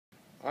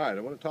Alright,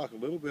 I want to talk a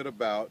little bit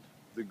about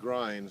the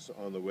grinds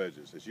on the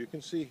wedges. As you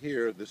can see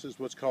here, this is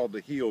what's called the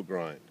heel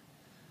grind.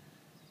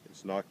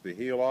 It's knocked the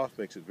heel off,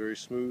 makes it very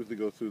smooth to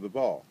go through the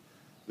ball.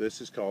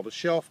 This is called a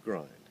shelf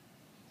grind.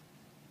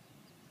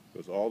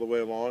 Goes all the way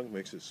along,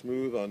 makes it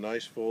smooth on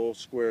nice full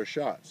square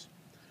shots.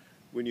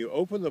 When you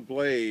open the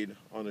blade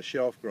on a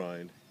shelf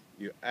grind,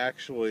 you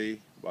actually,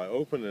 by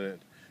opening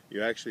it,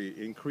 you actually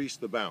increase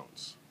the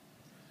bounce.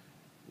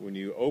 When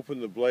you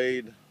open the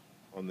blade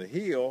on the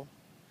heel,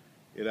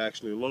 it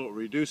actually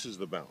reduces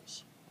the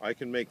bounce. I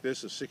can make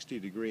this a 60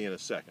 degree in a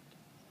second.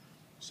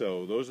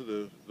 So those are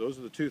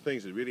the two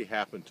things that really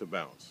happen to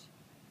bounce.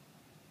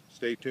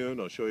 Stay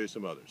tuned, I'll show you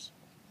some others.